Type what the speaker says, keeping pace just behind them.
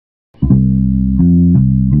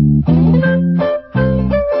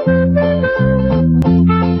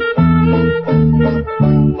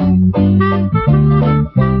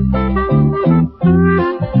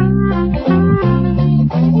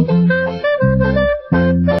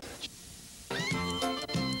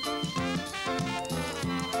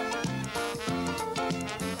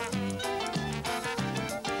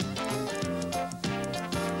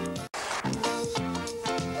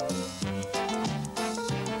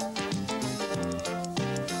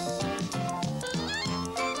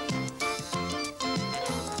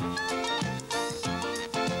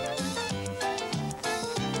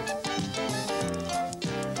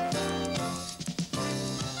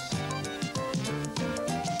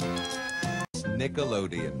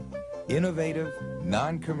Nickelodeon. Innovative,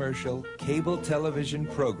 non-commercial, cable television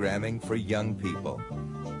programming for young people.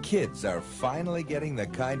 Kids are finally getting the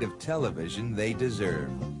kind of television they deserve.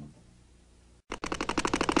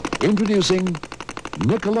 Introducing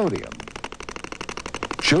Nickelodeon.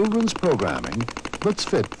 Children's programming that's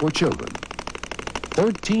fit for children.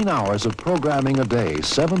 13 hours of programming a day,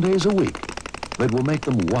 7 days a week, that will make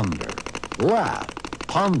them wonder, laugh,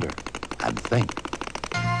 ponder, and think.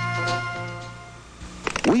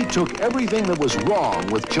 We took everything that was wrong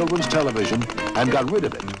with children's television and got rid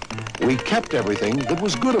of it. We kept everything that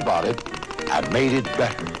was good about it and made it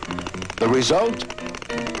better. The result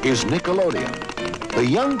is Nickelodeon, the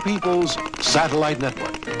young people's satellite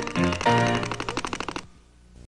network.